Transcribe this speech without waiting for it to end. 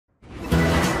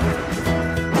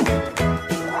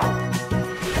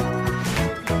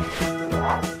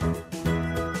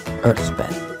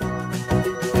EarthPen.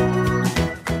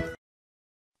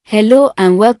 Hello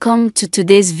and welcome to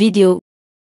today's video,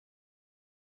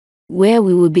 where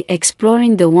we will be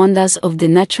exploring the wonders of the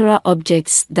natural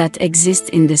objects that exist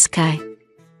in the sky.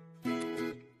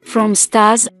 From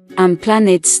stars and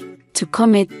planets to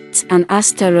comets and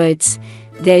asteroids,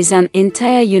 there is an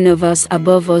entire universe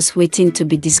above us waiting to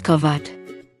be discovered.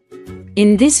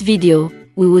 In this video,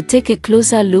 we will take a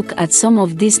closer look at some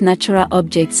of these natural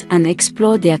objects and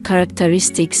explore their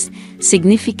characteristics,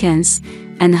 significance,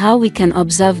 and how we can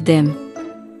observe them.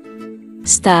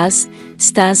 Stars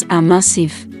are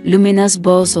massive, luminous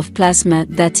balls of plasma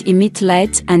that emit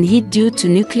light and heat due to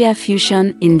nuclear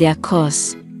fusion in their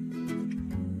cores.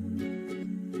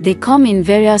 They come in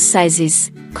various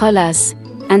sizes, colors,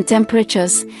 and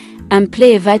temperatures, and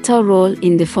play a vital role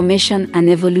in the formation and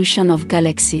evolution of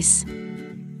galaxies.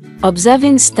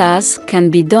 Observing stars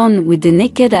can be done with the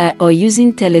naked eye or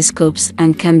using telescopes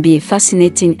and can be a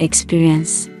fascinating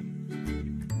experience.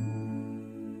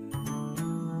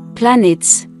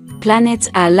 Planets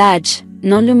are large,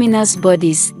 non-luminous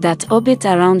bodies that orbit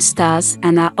around stars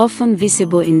and are often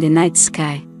visible in the night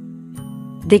sky.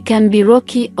 They can be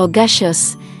rocky or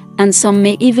gaseous, and some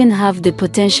may even have the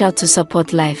potential to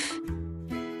support life.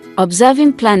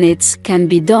 Observing planets can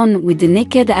be done with the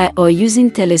naked eye or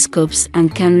using telescopes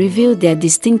and can reveal their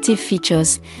distinctive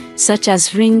features, such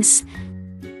as rings,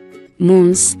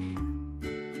 moons,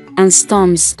 and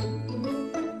storms.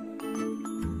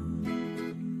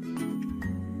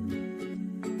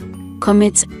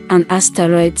 Comets and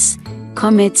asteroids.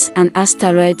 Comets and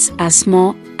asteroids are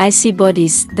small, icy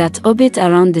bodies that orbit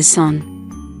around the Sun.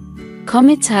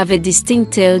 Comets have a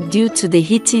distinct tail due to the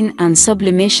heating and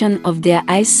sublimation of their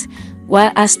ice,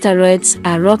 while asteroids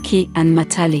are rocky and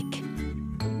metallic.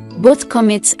 Both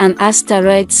comets and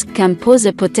asteroids can pose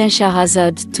a potential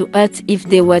hazard to Earth if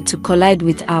they were to collide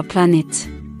with our planet.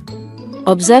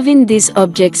 Observing these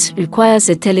objects requires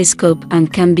a telescope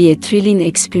and can be a thrilling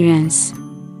experience.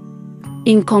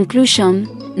 In conclusion,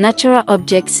 natural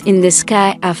objects in the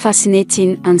sky are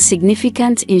fascinating and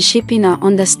significant in shaping our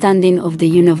understanding of the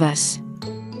universe.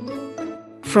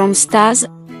 From stars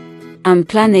and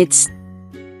planets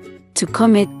to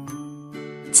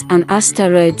comets and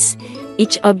asteroids,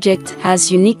 each object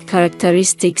has unique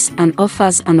characteristics and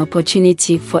offers an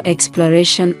opportunity for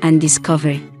exploration and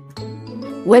discovery.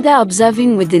 Whether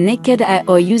observing with the naked eye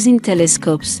or using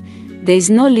telescopes, there is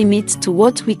no limit to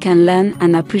what we can learn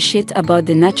and appreciate about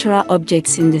the natural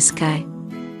objects in the sky.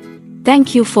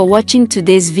 Thank you for watching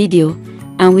today's video,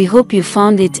 and we hope you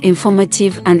found it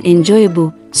informative and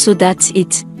enjoyable.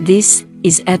 This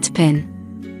is EarthPen.